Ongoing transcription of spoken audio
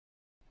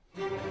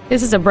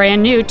This is a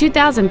brand new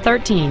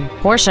 2013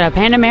 Porsche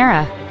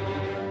Panamera.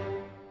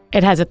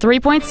 It has a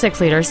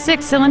 3.6-liter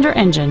six-cylinder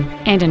engine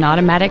and an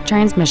automatic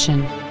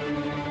transmission.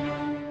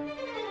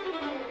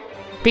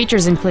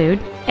 Features include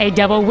a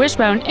double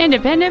wishbone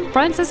independent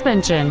front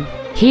suspension,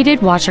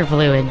 heated washer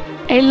fluid,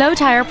 a low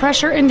tire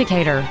pressure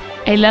indicator,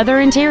 a leather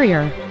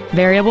interior,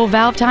 variable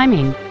valve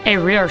timing, a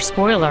rear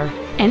spoiler,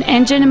 an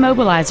engine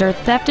immobilizer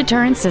theft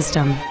deterrent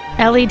system,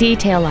 LED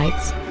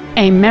taillights,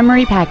 a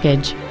memory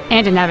package,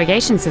 and a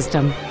navigation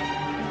system.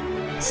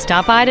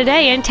 Stop by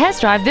today and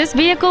test drive this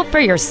vehicle for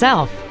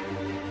yourself.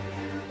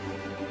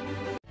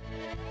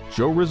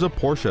 Joe Rizza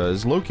Porsche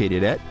is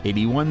located at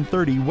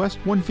 8130 West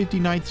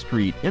 159th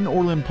Street in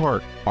Orland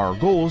Park. Our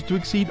goal is to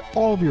exceed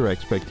all of your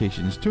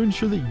expectations to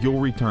ensure that you'll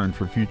return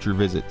for future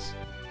visits.